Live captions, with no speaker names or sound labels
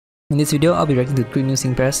this video, I'll be reacting to 3 new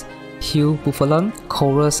sync pairs: Hugh Bouffalant,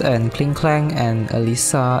 Colress and Klinklang, and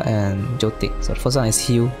Elesa and Joltik. So the first one is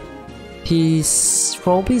Hugh. He's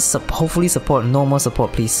probably hopefully support, normal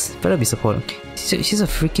support please. Better be support. She's a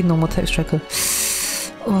freaking normal type striker.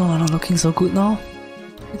 Oh, not looking so good now.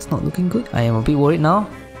 It's not looking good. I am a bit worried now.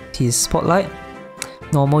 He's Spotlight,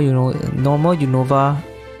 normal Unova,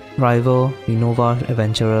 Rival, Unova,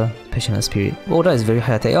 Adventurer, Passionate Spirit. Oh, that is very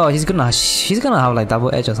high attack. Oh, she's gonna have like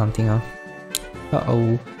double edge or something, huh?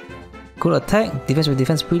 Uh-oh. Good attack, defense with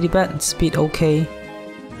defense pretty bad, speed okay.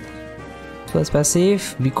 First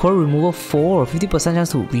passive, recoil removal 4, 50%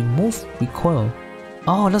 chance to remove recoil.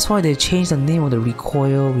 Oh, that's why they changed the name of the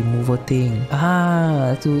recoil remover thing.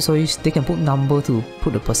 Ah, so they can put number to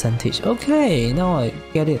put the percentage. Okay, now I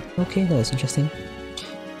get it. Okay, that's interesting.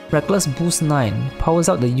 Reckless boost 9, powers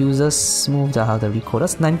out the user's move that have the recoil.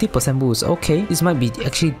 That's 90% boost. Okay, this might be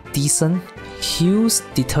actually decent. Hugh's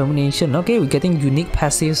determination. Okay, we're getting unique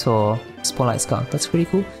passives for Spotlight Scar. That's pretty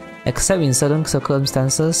cool. Except in certain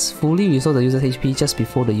circumstances, fully restore the user's HP just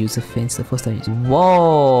before the user faints the first time.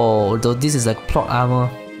 Whoa! Though this is like plot armor.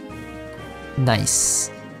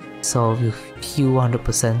 Nice. So you heal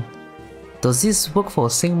 100%. Does this work for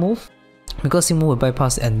sync move? Because sync move will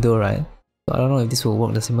bypass Endure, right? So I don't know if this will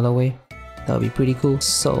work the similar way. That would be pretty cool.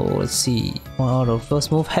 So let's see. One out of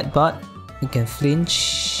first move, headbutt. You can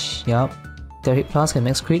flinch. Yup. Their hit plus can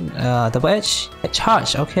max crit. Double edge. Head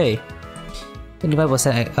charge. Okay.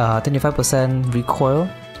 25% recoil.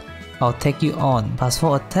 I'll take you on.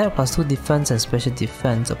 +4 attack, +2 defense and special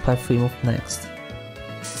defense. Apply free move next.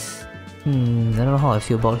 I don't know how I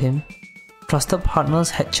feel about him. Trusted partners,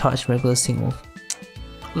 head charge, regular sync move.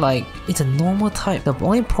 Like, it's a normal type. The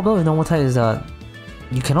only problem with normal type is that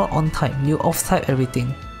you cannot on type. You off type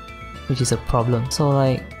everything, which is a problem. So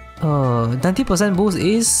like, 90% boost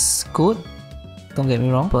is good. Don't get me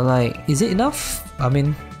wrong, but like, is it enough? I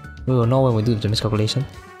mean, we will know when we do the damage calculation.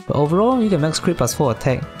 But overall, you can max crit +4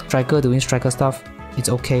 attack. Striker doing striker stuff, it's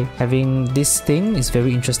okay. Having this thing is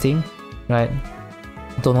very interesting, right?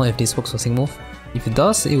 Don't know if this works for sync move. If it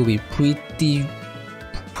does, it will be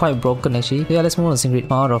quite broken actually. Yeah, let's move on to sync rate.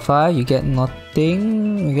 1 out of 5, you get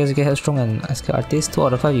nothing. I guess you get Headstrong and Skill Artist. 2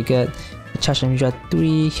 out of 5, you get Charge and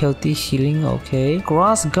 3, Healthy Healing, okay.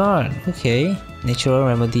 Grass Guard, okay. Natural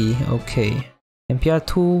Remedy, okay. MPR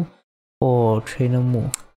 2 for Trainer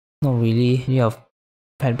Move. Not really. You have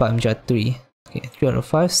Headbutt MGR 3. Okay, 3 out of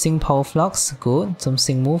 5. Sync Power Flux, good. Some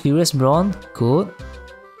sync move. Furious Brawn, good.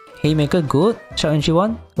 Haymaker, good. Charge Entry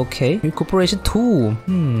 1, okay. Recuperation 2.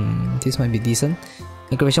 This might be decent.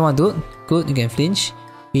 Aggravation 1, good. You can flinch.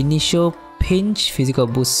 Initial Pinch, Physical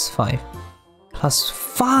Boost 5.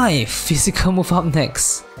 +5 physical move up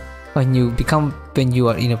next. When you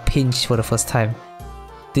are in a pinch for the first time.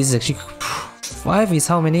 This is actually 5 is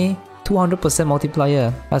how many? 200%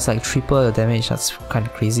 multiplier. That's like triple the damage. That's kind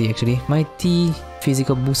of crazy actually. Mighty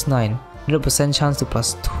Physical Boost 9. 100% chance to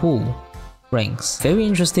 +2 ranks. Very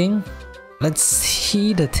interesting. Let's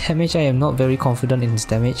see the damage. I am not very confident in his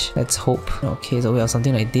damage. Let's hope. Okay, so we have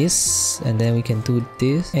something like this, and then we can do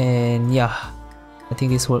this, and yeah, I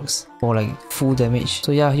think this works for like full damage.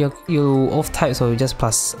 So yeah, you off type, so you just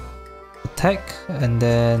plus attack, and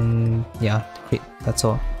then yeah, crit. That's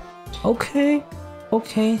all. Okay,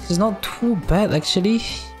 it's not too bad actually.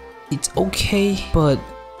 It's okay, but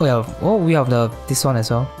we have this one as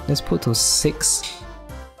well. Let's put to 6.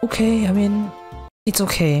 Okay, I mean, it's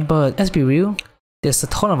okay, but let's be real, there's a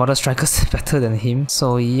ton of other strikers better than him.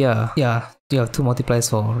 So yeah, you have 2 multipliers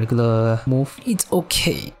for regular move. It's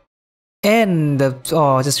okay. And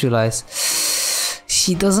I just realized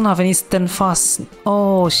she doesn't have any stand fast.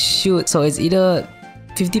 Oh shoot! So it's either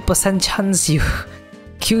 50% chance you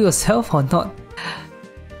kill yourself or not.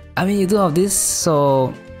 I mean, you do have this,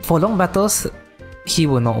 so for long battles, he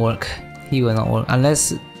will not work. He will not work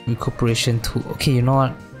unless recuperation 2. Okay, you know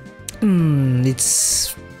what?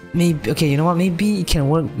 It's maybe okay. You know what? Maybe it can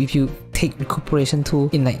work if you take recuperation 2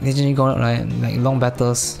 in like legendary gauntlet, right? Like long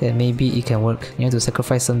battles. Then maybe it can work. You have to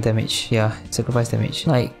sacrifice some damage. Yeah, sacrifice damage.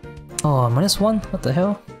 Like, oh, -1. What the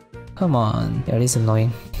hell? Come on. Yeah, this is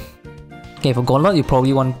annoying. Okay, for gauntlet, you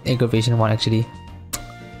probably want aggravation 1 actually.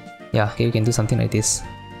 Yeah, okay, you can do something like this.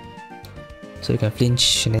 So you can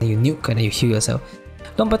flinch and then you nuke and then you heal yourself.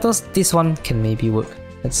 Long battles, this one can maybe work.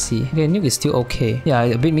 Let's see. Okay, nuke is still okay. Yeah,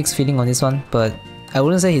 a bit mixed feeling on this one, but I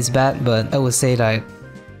wouldn't say he's bad, but I would say like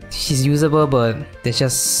he's usable, but there's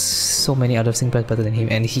just so many other sync pairs better than him,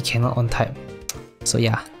 and he cannot on type. So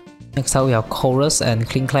yeah. Next up we have Colress and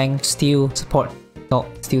Klinklang. Steel support. No,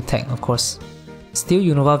 steel tech of course. Steel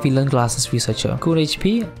Unova Villain Glasses Researcher. Good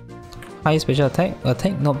HP. High special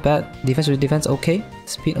attack, not bad. Defense, okay.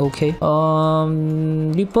 Speed, okay.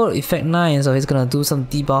 Ripple effect 9, so he's gonna do some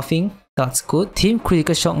debuffing. That's good. Team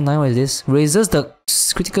critical shock 9, what is this? Raises the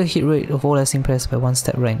critical hit rate of all lasting press by 1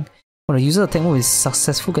 step rank. When the user attack move is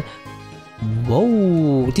successful.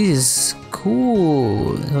 Whoa, this is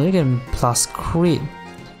cool. So you can plus crit,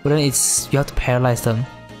 but then you have to paralyze them.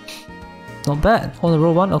 Not bad. On the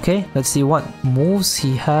roll 1, okay. Let's see what moves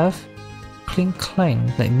he have.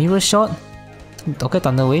 Klinklang, like mirror shot. Okay,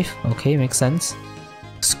 thunder wave. Okay, makes sense.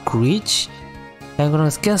 Screech. I'm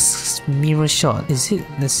gonna guess mirror shot. Is it?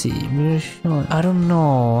 Let's see. Mirror shot. I don't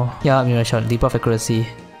know. Yeah, mirror shot. Debuff accuracy.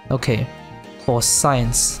 Okay. For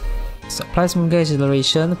science. So applies move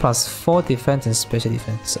acceleration plus 4 defense and special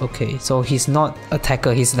defense. Okay, so he's not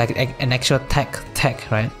attacker. He's like an actual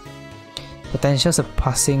tech, right? Potential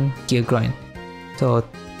surpassing gear grind. So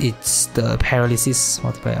it's the paralysis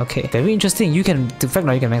multiplier. Okay, very interesting. The fact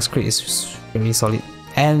that you can max crit is really solid.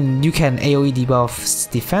 And you can AoE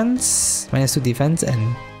debuff defense, -2 defense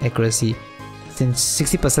and accuracy. Since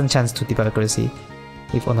 60% chance to debuff accuracy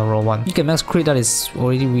with on the roll 1. You can max crit, that is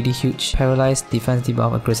already really huge. Paralyzed, defense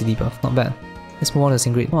debuff, accuracy debuff, not bad. Let's move on to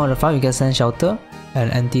Singrid. 1 out of 5 you get Sand Shelter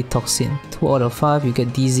and Anti-Toxin. 2 out of 5 you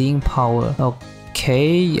get Dizzying Power.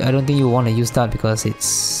 Okay, I don't think you want to use that because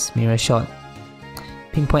it's Mirror Shot.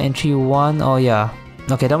 Pinpoint Entry 1, oh yeah.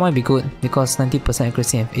 Okay, that might be good because 90%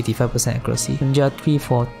 accuracy and 85% accuracy. MGR3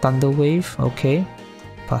 for Thunder Wave, okay.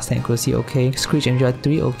 Plus 10 accuracy, okay. Screech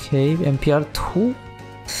MGR3, okay. MPR2.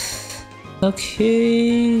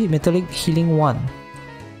 Okay, Metallic Healing 1.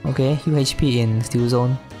 Okay, heal HP in Steel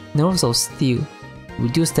Zone. Nerves of Steel.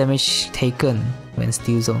 Reduce damage taken when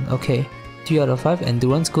Steel Zone. Okay, 3 out of 5.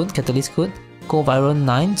 Endurance good, Catalyst good. Go Viral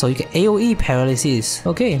 9, so you get AoE Paralysis.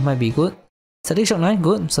 Okay, might be good. Static Shock 9,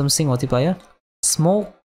 good. Some Sync multiplier.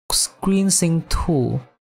 Smoke Screen Sync 2.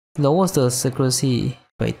 Lowers the accuracy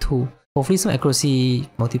by 2. Hopefully some accuracy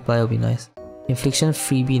multiplier will be nice. Infliction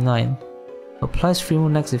Freebie 9. Applies free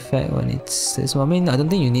move next effect when it's this. I mean, I don't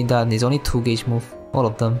think you need that. It's only 2 gauge move, all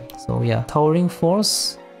of them. So yeah. Towering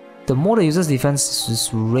Force. The more the user's defense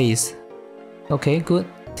is raised. Okay, good.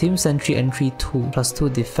 Team Sentry Entry 2 plus 2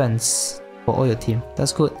 defense for all your team.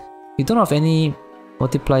 That's good. You don't have any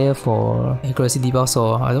multiplier for accuracy debuff,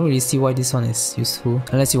 so I don't really see why this one is useful.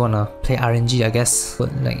 Unless you wanna play RNG, I guess.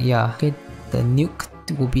 But like, yeah. Okay, the nuke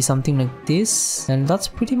will be something like this, and that's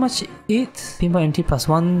pretty much it. Pinpoint Entry plus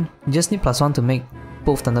 1, you just need plus 1 to make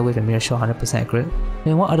both Thunder Wave and Mirror Shot 100% accurate.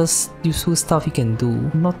 Then what other useful stuff you can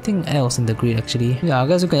do? Nothing else in the grid actually. Yeah, I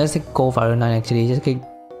guess you can just take Go Viral 9 actually,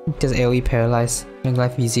 just AoE Paralyze, make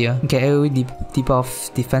life easier. Okay, AoE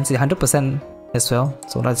debuff defense 100% as well,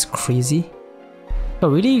 so that's crazy. But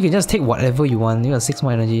really, you can just take whatever you want. You have 6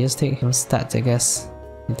 more energy, just take your stats, I guess.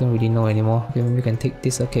 You don't really know anymore. Okay, maybe you can take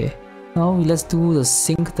this, okay. Now let's do the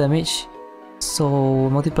sync damage. So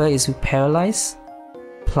multiplier is with paralyze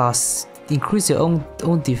plus increase your own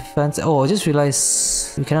defense. Oh, I just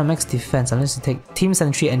realized you cannot max defense unless you take Team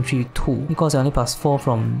Sentry Entry 2 because I only plus 4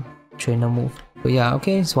 from trainer move. But yeah,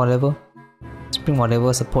 okay, it's whatever. Just bring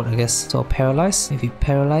whatever support, I guess. So paralyze. If we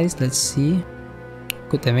paralyze, let's see.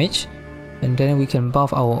 Good damage. And then we can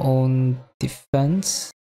buff our own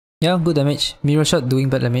defense. Yeah, good damage. Mirror Shot doing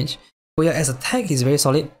bad damage. But yeah, as attack, he's very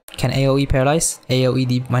solid. Can AoE Paralyze, AoE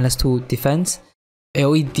 -2 defense,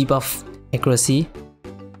 AoE debuff accuracy,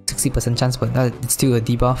 60% chance, but it's still a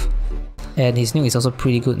debuff. And his nuke is also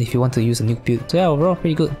pretty good if you want to use a nuke build. So yeah, overall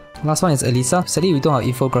pretty good. Last one is Elesa. Sadly, we don't have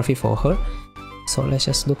infographic for her. So let's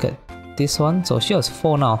just look at this one. So she has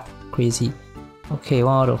 4 now. Crazy. Okay,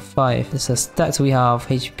 1 out of 5. This is stats. We have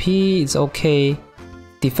HP, it's okay.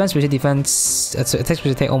 Defense, special defense, attack,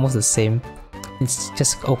 special attack almost the same. It's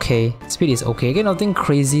just okay. Speed is okay. Again, nothing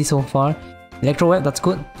crazy so far. Electro Web, that's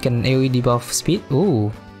good. Can AoE debuff speed.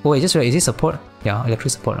 Ooh. Oh wait, just right. Is this support? Yeah,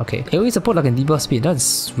 electric support. Okay. AoE support that can debuff speed.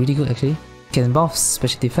 That's really good actually. Can buff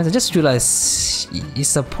special defense. I just realized his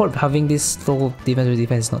support having this low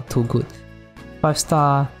defense is not too good.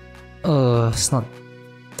 5-star. It's not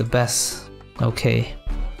the best. Okay.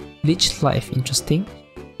 Leech Life, interesting.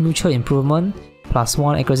 Mutual improvement.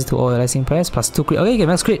 +1 accuracy to all lasting press. +2 crit. Okay,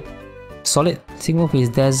 max crit. Solid. Sync move is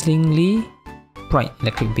Dazzlingly Bright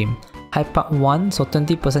Electric Beam. High Park 1, so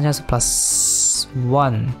 20% chance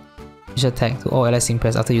 +1 visual attack to all allies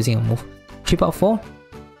impressed after using a move. Trip Out 4,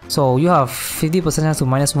 so you have 50% chance to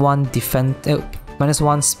 -1 defense,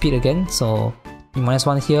 -1 speed again, so you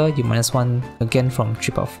 -1 here, you -1 again from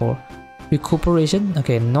Trip Out 4. Recuperation,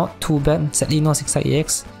 okay, not too bad, sadly no 6-side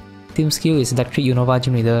EX. Team skill is Electric Unova,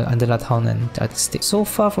 Gym Leader, Underla Town and Artistic. So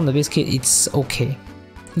far from the base kit, it's okay.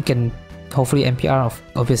 You can hopefully NPR of,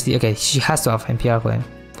 obviously, okay, she has to have NPR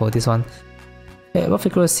for for this one. Yeah, buff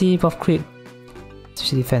accuracy, buff crit,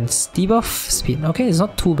 special defense, debuff speed. Okay, it's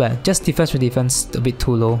not too bad. Just defense with defense a bit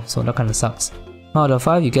too low, so that kind of sucks. Out of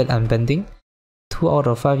 5 you get unbending. 2 out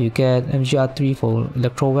of 5 you get MGR3 for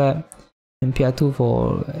electro web, MPR2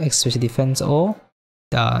 for special defense, or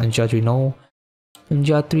MGR3 no,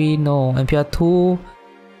 MGR3 no, MPR2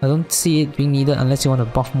 I don't see it being needed unless you want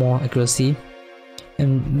to buff more accuracy.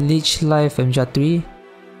 And Leech Life MGR3,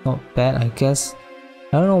 not bad I guess.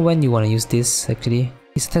 I don't know when you want to use this actually.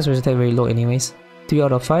 His attack special attack very low anyways. 3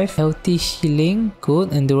 out of 5. Healthy healing,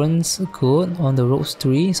 good. Endurance, good. On the ropes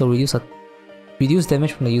 3, so reduce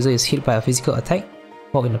damage when the user is hit by a physical attack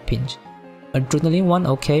or in a pinch. Adrenaline 1,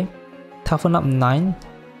 okay. Toughen up 9. You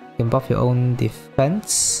can buff your own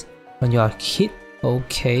defense when you are hit.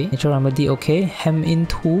 Okay. Natural remedy, okay. Hem in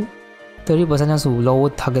 2. 30% chance to lower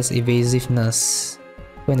target's evasiveness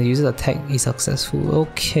when the user's attack is successful.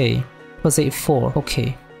 Okay. First aid 4,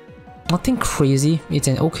 okay. Nothing crazy, it's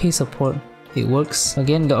an okay support. It works.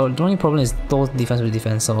 Again, the only problem is those defense with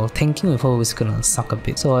defense, so tanking with her is gonna suck a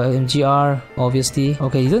bit. So MGR, obviously.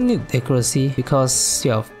 Okay, you don't need accuracy because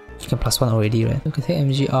you can +1 already, right? We can take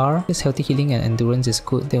MGR. This healthy healing and endurance is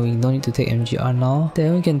good. Then we don't need to take MGR now.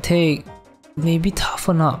 Then we can take maybe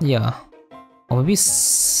toughen up, yeah. Or maybe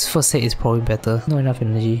first aid is probably better. Not enough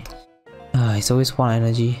energy. It's always 1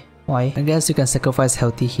 energy. Why? I guess you can sacrifice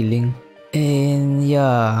healthy healing. And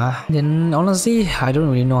yeah, then honestly, I don't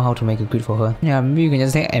really know how to make a grid for her. Yeah, maybe you can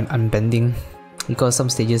just take unbending because some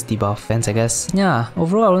stages debuff fence, I guess. Yeah,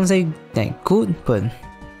 overall I wouldn't say like good, but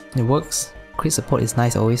it works. Crit support is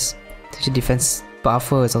nice always. Special defense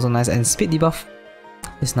buffer is also nice, and speed debuff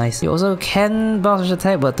is nice. You also can buff special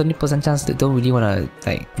attack, but 20% chance you don't really want to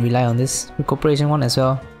like rely on this. Recuperation 1 as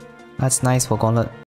well. That's nice for Gauntlet.